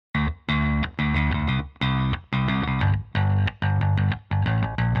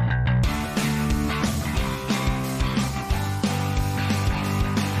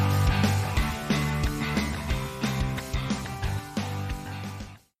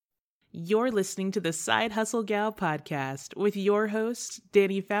You're listening to the Side Hustle Gal podcast with your hosts,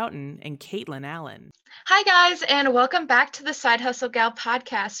 Danny Fountain and Caitlin Allen. Hi, guys, and welcome back to the Side Hustle Gal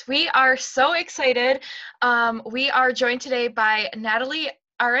podcast. We are so excited. We are joined today by Natalie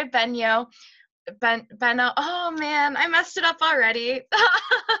Arribeno. Beno. Oh, man, I messed it up already. Her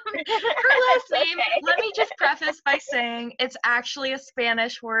last name, okay. Let me just preface by saying it's actually a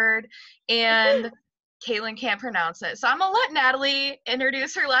Spanish word, and Caitlin can't pronounce it. So I'm going to let Natalie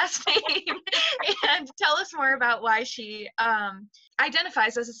introduce her last name and tell us more about why she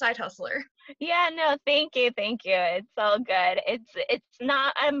identifies as a side hustler. Yeah, no, thank you. It's all good. It's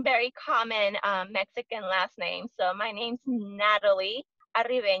not a very common Mexican last name. So my name's Natalie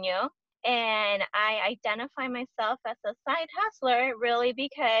Arribeno, and I identify myself as a side hustler really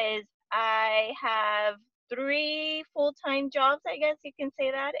because I have 3 full-time jobs, I guess you can say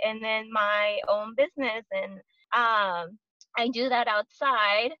that, and then my own business, and I do that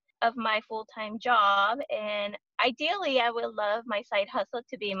outside of my full-time job, and ideally I would love my side hustle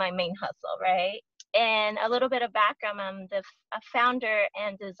to be my main hustle, right? And a little bit of background, I'm a founder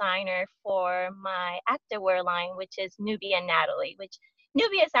and designer for my activewear line, which is Nubia Natalie, which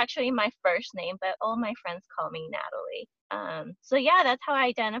Nubia is actually my first name, but all my friends call me Natalie. So yeah, that's how I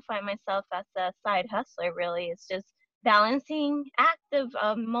identify myself as a side hustler, really. It's just balancing active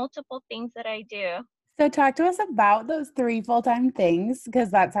multiple things that I do. So talk to us about those 3 full-time things,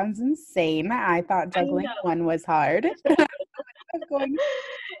 because that sounds insane. I thought juggling one was hard.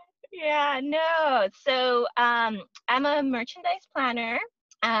 Yeah, no. So I'm a merchandise planner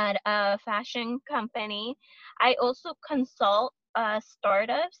at a fashion company. I also consult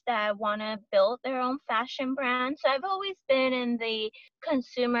startups that want to build their own fashion brand. So I've always been in the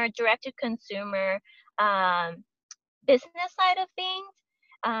direct-to-consumer business side of things.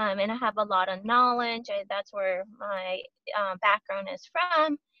 And I have a lot of knowledge. That's where my background is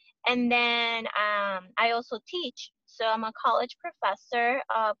from. And then I also teach. So I'm a college professor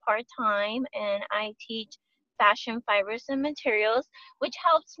part-time, and I teach fashion fibers and materials, which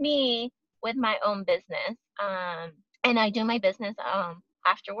helps me with my own business. And I do my business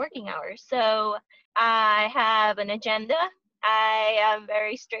after working hours. So I have an agenda. I am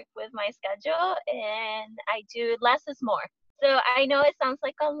very strict with my schedule, and I do less is more. So I know it sounds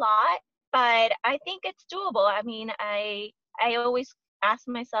like a lot, but I think it's doable. I mean, I always ask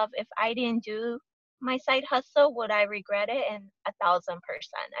myself, if I didn't do my side hustle, would I regret it? And 1,000%.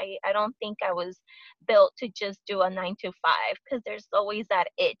 I don't think I was built to just do a 9 to 5, because there's always that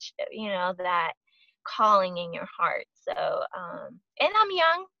itch, that calling in your heart. So, and I'm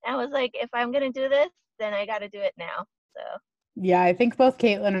young. I was like, if I'm going to do this, then I got to do it now. So. Yeah, I think both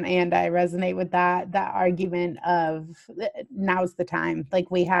Caitlin and I resonate with that argument of now's the time.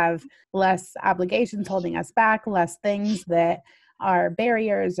 Like, we have less obligations holding us back, less things that are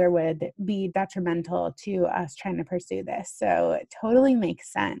barriers or would be detrimental to us trying to pursue this. So it totally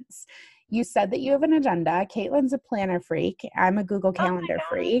makes sense. You said that you have an agenda. Caitlin's a planner freak. I'm a Google Calendar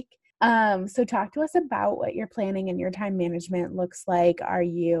freak. So talk to us about what your planning and your time management looks like. Are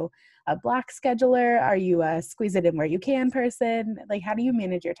you a block scheduler? Are you a squeeze it in where you can person? Like, how do you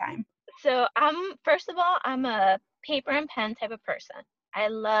manage your time? So first of all, I'm a paper and pen type of person. I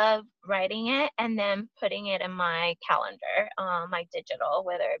love writing it and then putting it in my calendar, my digital,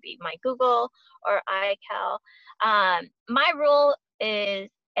 whether it be my Google or iCal. My rule is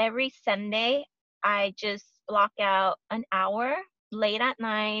every Sunday, I just block out an hour late at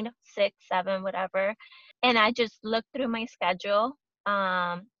night, 6, 7, whatever, and I just look through my schedule.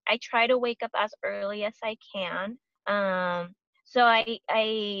 I try to wake up as early as I can. So and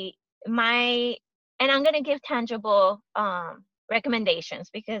I'm gonna give tangible recommendations,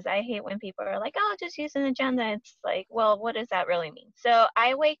 because I hate when people are like, oh, just use an agenda. It's like, well, what does that really mean? So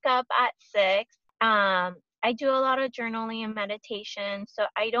I wake up at 6. I do a lot of journaling and meditation, so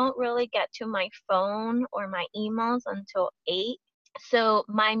I don't really get to my phone or my emails until 8. So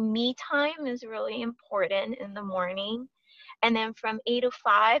my me time is really important in the morning. And then from 8 to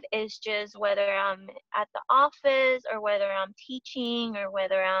 5 is just whether I'm at the office or whether I'm teaching or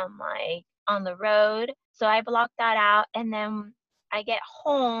whether I'm like on the road. So I block that out, and then I get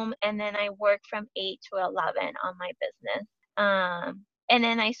home, and then I work from 8 to 11 on my business. And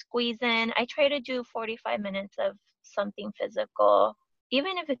then I squeeze in, I try to do 45 minutes of something physical,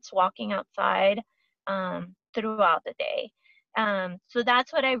 even if it's walking outside, throughout the day. So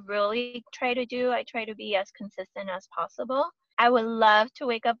that's what I really try to do. I try to be as consistent as possible. I would love to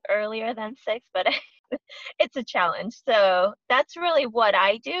wake up earlier than 6, but it's a challenge. So that's really what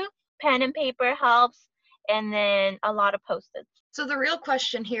I do. Pen and paper helps, and then a lot of Post-its. So the real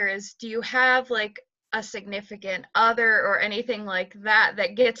question here is, do you have like a significant other or anything like that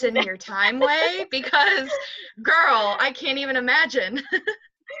that gets in your time way? Because, girl, I can't even imagine.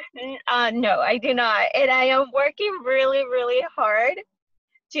 No, I do not. And I am working really, really hard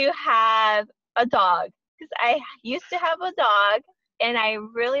to have a dog because I used to have a dog and I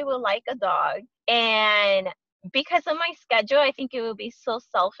really would like a dog. And because of my schedule, I think it would be so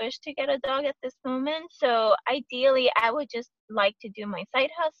selfish to get a dog at this moment. So ideally, I would just like to do my side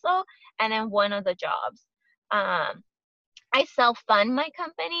hustle and then one of the jobs. I self-fund my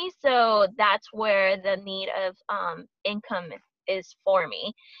company, so that's where the need of income is for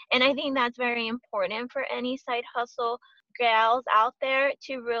me. And I think that's very important for any side hustle gals out there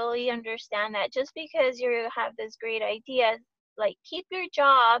to really understand that just because you have this great idea, like keep your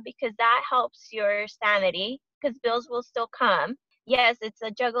job because that helps your sanity because bills will still come. Yes, it's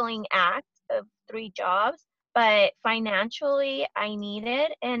a juggling act of 3 jobs, but financially I need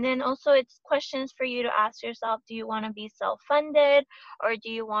it. And then also it's questions for you to ask yourself, do you want to be self-funded or do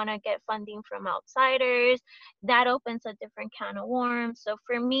you want to get funding from outsiders? That opens a different can of worms. So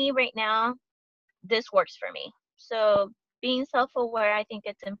for me right now, this works for me. So being self-aware, I think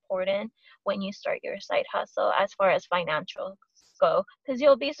it's important when you start your side hustle as far as financials go, because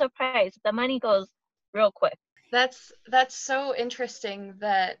you'll be surprised. The money goes real quick. That's so interesting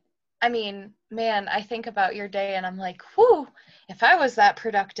that, I mean, man, I think about your day and I'm like, whew, if I was that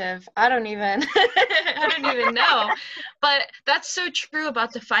productive, I don't even I don't even know. But that's so true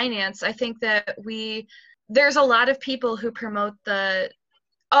about the finance. I think that there's a lot of people who promote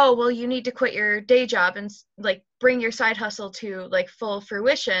oh, well, you need to quit your day job and like bring your side hustle to like full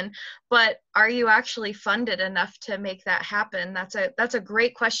fruition. But are you actually funded enough to make that happen? That's a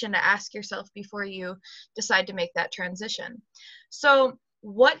great question to ask yourself before you decide to make that transition. So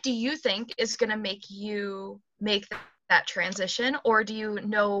what do you think is going to make you make that transition? Or do you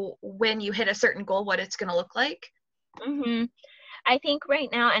know when you hit a certain goal, what it's going to look like? Mm-hmm. I think right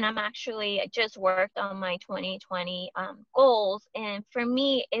now, and I'm actually just worked on my 2020 goals. And for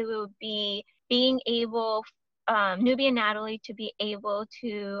me, it will be being able, Nubia and Natalie, to be able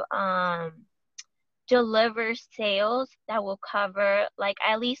to deliver sales that will cover like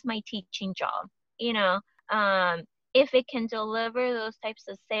at least my teaching job. You know, if it can deliver those types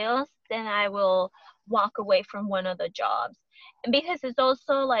of sales, then I will walk away from one of the jobs. And because it's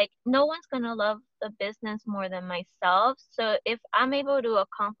also like no one's gonna love the business more than myself. So if I'm able to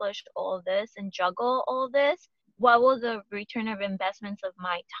accomplish all of this and juggle all this, what will the return of investments of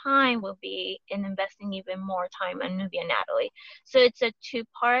my time will be in investing even more time on Nubia and Natalie. So it's a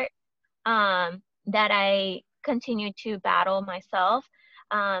 2-part that I continue to battle myself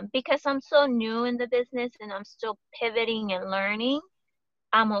because I'm so new in the business and I'm still pivoting and learning.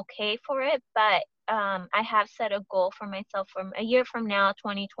 I'm okay for it, but I have set a goal for myself from a year from now,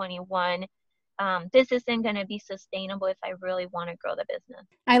 2021. This isn't going to be sustainable if I really want to grow the business.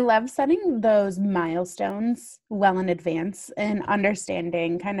 I love setting those milestones well in advance and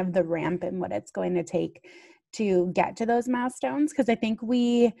understanding kind of the ramp and what it's going to take to get to those milestones. Because I think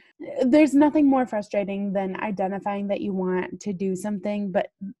there's nothing more frustrating than identifying that you want to do something, but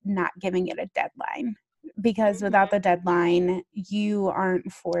not giving it a deadline. Because without the deadline, you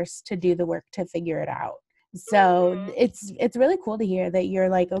aren't forced to do the work to figure it out. So it's really cool to hear that you're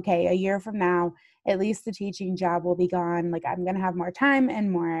like, okay, a year from now, at least the teaching job will be gone. Like I'm going to have more time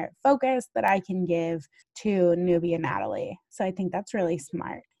and more focus that I can give to Nubia and Natalie. So I think that's really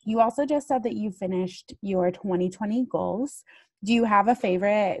smart. You also just said that you finished your 2020 goals. Do you have a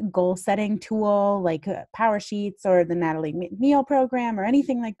favorite goal setting tool like Power Sheets or the Natalie Meal Program or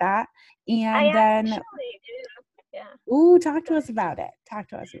anything like that? And I then, actually do. Yeah. ooh, talk to us about it.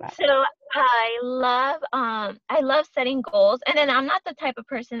 So I love setting goals, and then I'm not the type of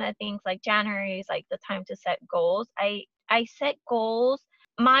person that thinks like January is like the time to set goals. I set goals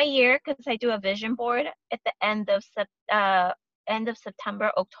my year because I do a vision board at the end of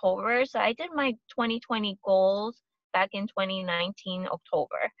September, October. So I did my 2020 goals back in 2019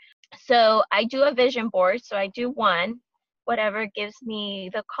 October. So I do a vision board. So I do one, whatever gives me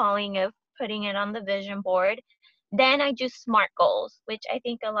the calling of putting it on the vision board. Then I do SMART goals, which I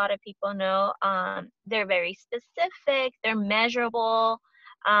think a lot of people know. They're very specific, they're measurable,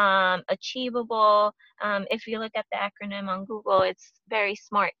 achievable. If you look at the acronym on Google, it's very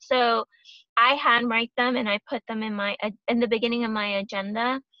SMART. So I handwrite them and I put them in the beginning of my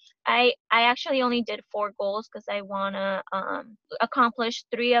agenda. I actually only did 4 goals because I want to accomplish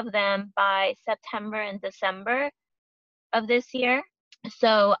 3 of them by September and December of this year.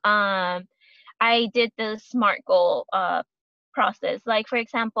 So I did the SMART goal process. Like, for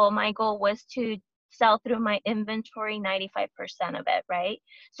example, my goal was to sell through my inventory 95% of it, right?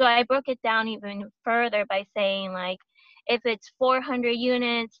 So I broke it down even further by saying, like, if it's 400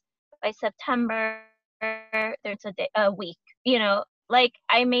 units by September, there's a week, like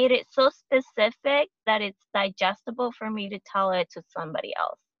I made it so specific that it's digestible for me to tell it to somebody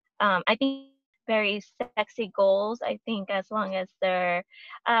else. I think very sexy goals. I think as long as they're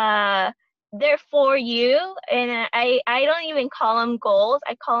for you, and I don't even call them goals.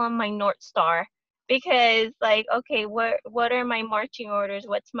 I call them my North Star, because like, okay, what are my marching orders?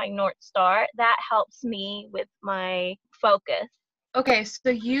 What's my North Star? That helps me with my focus. Okay,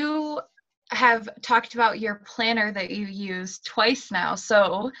 so you have talked about your planner that you use twice now.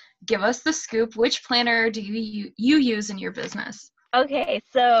 So give us the scoop. Which planner do you use in your business? Okay,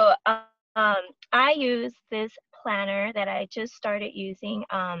 so I use this planner that I just started using,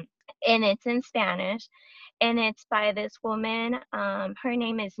 and it's in Spanish, and it's by this woman. Her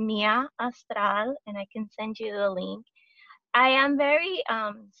name is Mia Astral, and I can send you the link. I am very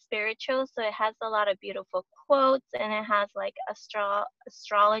spiritual, so it has a lot of beautiful quotes, and it has like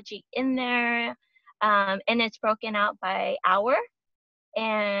astrology in there, and it's broken out by hour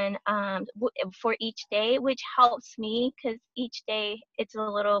and for each day, which helps me because each day it's a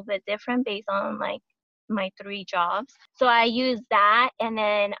little bit different based on like my 3 jobs. So I use that, and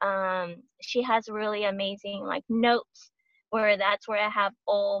then she has really amazing like notes that's where I have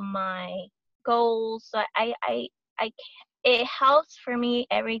all my goals. So I it helps for me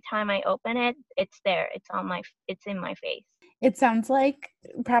every time I open it. It's there. It's in my face. It sounds like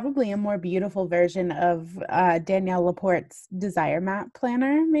probably a more beautiful version of Danielle Laporte's Desire Map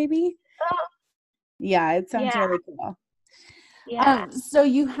planner, maybe. Oh, Yeah, it sounds yeah. really cool. Yeah. So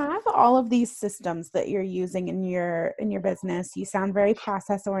you have all of these systems that you're using in your business. You sound very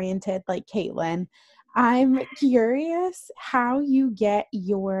process oriented, like Caitlin. I'm curious how you get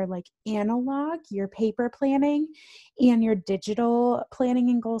your like analog, your paper planning, and your digital planning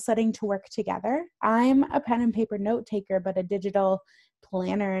and goal setting to work together. I'm a pen and paper note taker, but a digital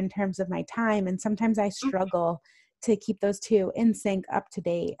planner in terms of my time. And sometimes I struggle to keep those two in sync, up to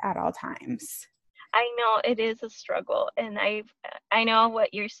date at all times. I know it is a struggle, and I know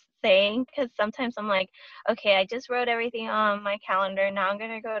what you're saying, because sometimes I'm like, okay, I just wrote everything on my calendar. Now I'm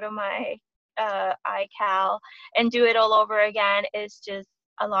gonna go to my iCal and do it all over again. It's just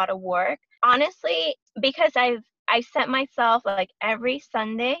a lot of work, honestly, because I set myself like every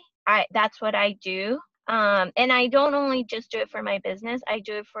Sunday. That's what I do. And I don't only just do it for my business. I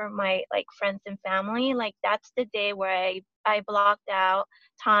do it for my like friends and family. Like that's the day where I blocked out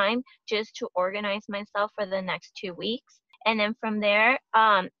time just to organize myself for the next 2 weeks. And then from there,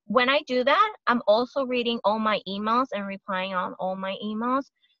 when I do that, I'm also reading all my emails and replying on all my emails,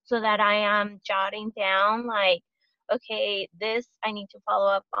 so that I am jotting down like, okay, this, I need to follow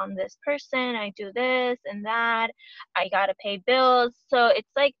up on this person. I do this and that. I got to pay bills. So it's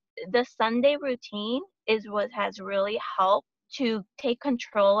like the Sunday routine is what has really helped to take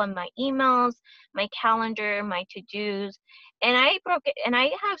control of my emails, my calendar, my to-dos. And I broke it, and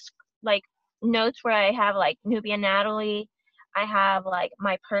I have like notes where I have like Nubia, Natalie. I have like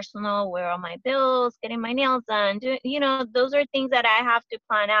my personal, where all my bills, getting my nails done. Those are things that I have to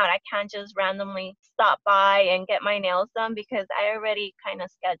plan out. I can't just randomly stop by and get my nails done, because I already kind of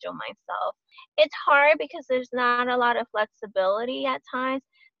schedule myself. It's hard because there's not a lot of flexibility at times,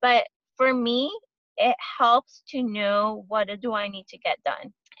 but for me, it helps to know what do I need to get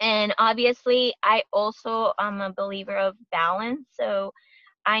done. And obviously, I also am a believer of balance. So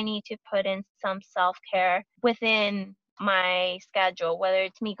I need to put in some self-care within my schedule, whether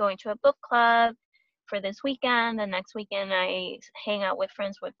it's me going to a book club for this weekend, the next weekend I hang out with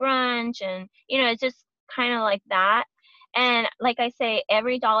friends with brunch, and it's just kind of like that. And like I say,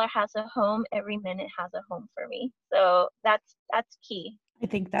 every dollar has a home, every minute has a home for me. So that's key. I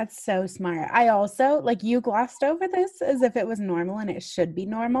think that's so smart. I also, like, you glossed over this as if it was normal, and it should be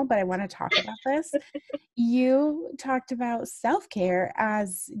normal, but I want to talk about this. You talked about self-care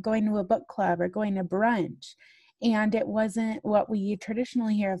as going to a book club or going to brunch, and it wasn't what we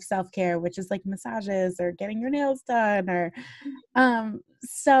traditionally hear of self-care, which is like massages or getting your nails done, or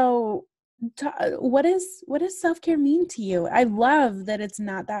so what does self-care mean to you? I love that it's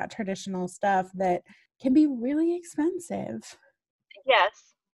not that traditional stuff that can be really expensive. Yes.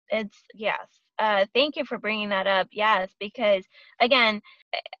 Thank you for bringing that up. Yes, because again,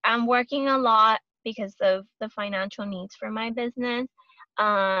 I'm working a lot because of the financial needs for my business.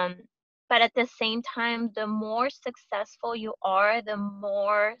 But at the same time, the more successful you are, the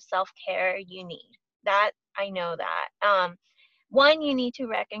more self-care you need. That I know that. One, you need to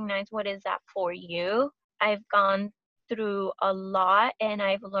recognize what is that for you. I've gone through a lot, and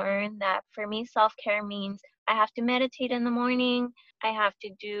I've learned that for me, self-care means I have to meditate in the morning. I have to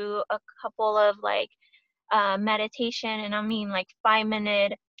do a couple of like meditation, and I mean like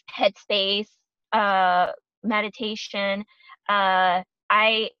 5-minute headspace meditation.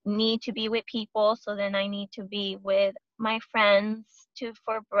 I need to be with people, so then I need to be with my friends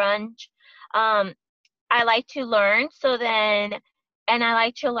for brunch. I like to learn, and I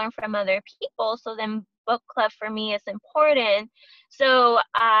like to learn from other people, so then book club for me is important. So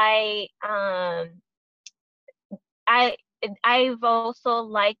I've also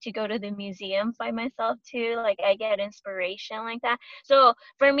liked to go to the museums by myself too. Like I get inspiration like that. So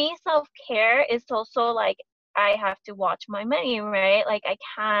for me, self-care is also like I have to watch my money, right? Like I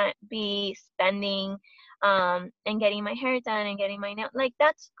can't be spending and getting my hair done and getting my nail. Like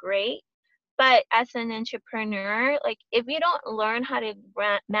that's great. But as an entrepreneur, like if you don't learn how to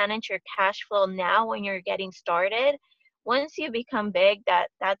manage your cash flow now when you're getting started, once you become big,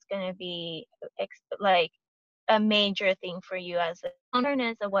 that's going to be like a major thing for you as a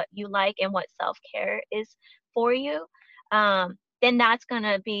awareness of what you like and what self-care is for you, then that's going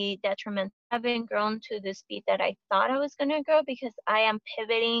to be detrimental. I haven't grown to the speed that I thought I was going to grow because I am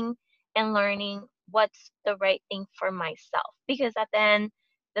pivoting and learning what's the right thing for myself. Because at the end,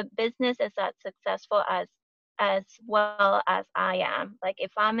 the business is as successful as well as I am. Like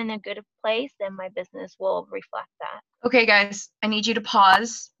if I'm in a good place, then my business will reflect that. Okay, guys, I need you to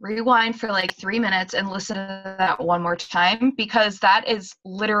pause, rewind for like 3 minutes and listen to that one more time because that is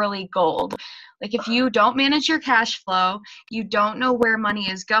literally gold. Like if you don't manage your cash flow, you don't know where money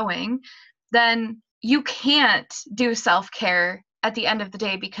is going, then you can't do self-care at the end of the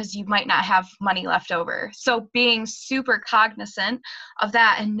day because you might not have money left over. So being super cognizant of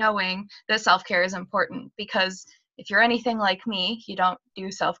that and knowing that self-care is important, because if you're anything like me, you don't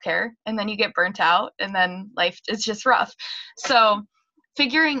do self-care and then you get burnt out and then life is just rough. So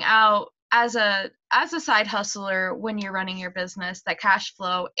figuring out as a side hustler when you're running your business, that cash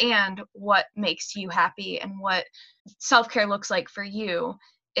flow and what makes you happy and what self-care looks like for you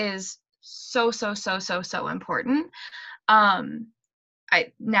is so important.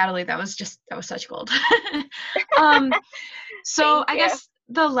 Natalie, that was such gold. So I guess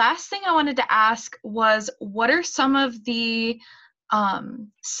the last thing I wanted to ask was, what are some of the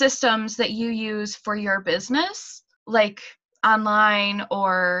systems that you use for your business, like online,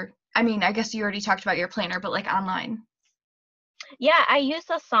 or I mean, I guess you already talked about your planner, but like online? Yeah, I use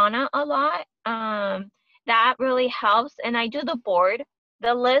Asana a lot. That really helps, and I do the board.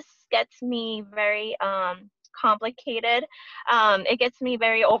 The list gets me very complicated. It gets me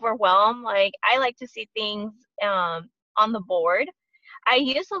very overwhelmed. Like I like to see things on the board. I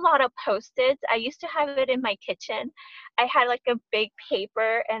use a lot of Post-its. I used to have it in my kitchen. I had like a big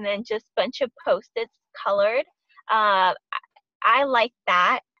paper and then just bunch of Post-its colored. I like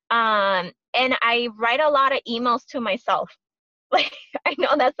that. And I write a lot of emails to myself. Like, I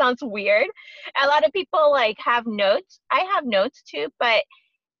know that sounds weird. A lot of people like have notes. I have notes too, but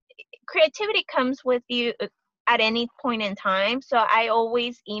creativity comes with you at any point in time. So I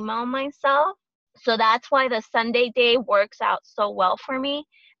always email myself. So that's why the Sunday day works out so well for me,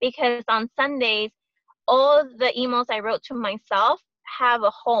 because on Sundays, all the emails I wrote to myself have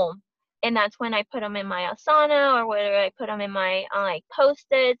a home. And that's when I put them in my Asana, or whether I put them in my like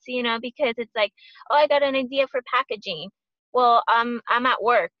Post-its, because it's like, oh, I got an idea for packaging. Well, I'm at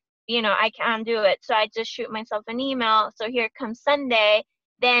work, I can't do it. So I just shoot myself an email. So here comes Sunday.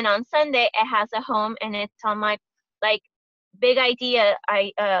 Then on Sunday, it has a home and it's on my like big idea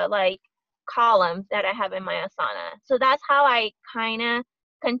column that I have in my Asana. So that's how I kind of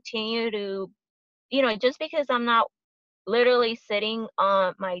continue to, just because I'm not literally sitting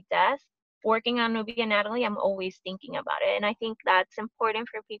on my desk working on Nubia and Natalie, I'm always thinking about it. And I think that's important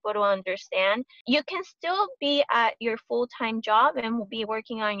for people to understand. You can still be at your full-time job and be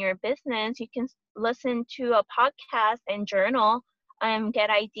working on your business. You can listen to a podcast and journal and get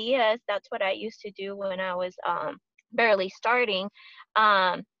ideas. That's what I used to do when I was barely starting.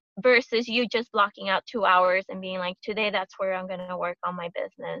 Versus you just blocking out 2 hours and being like, today that's where I'm going to work on my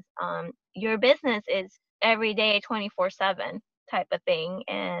business. Your business is every day 24/7 type of thing.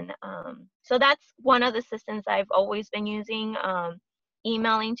 And so that's one of the systems I've always been using,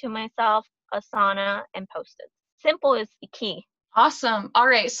 emailing to myself, Asana, and Post-its. Simple is the key. Awesome. All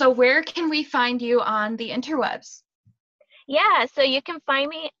right. So where can we find you on the interwebs? Yeah, so you can find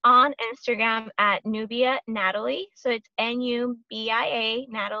me on Instagram at Nubia Natalie. So it's Nubia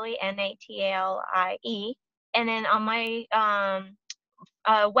Natalie, Natalie. And then on my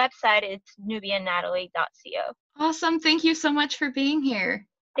website, it's nubianatalie.co. Awesome. Thank you so much for being here.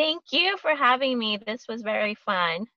 Thank you for having me. This was very fun.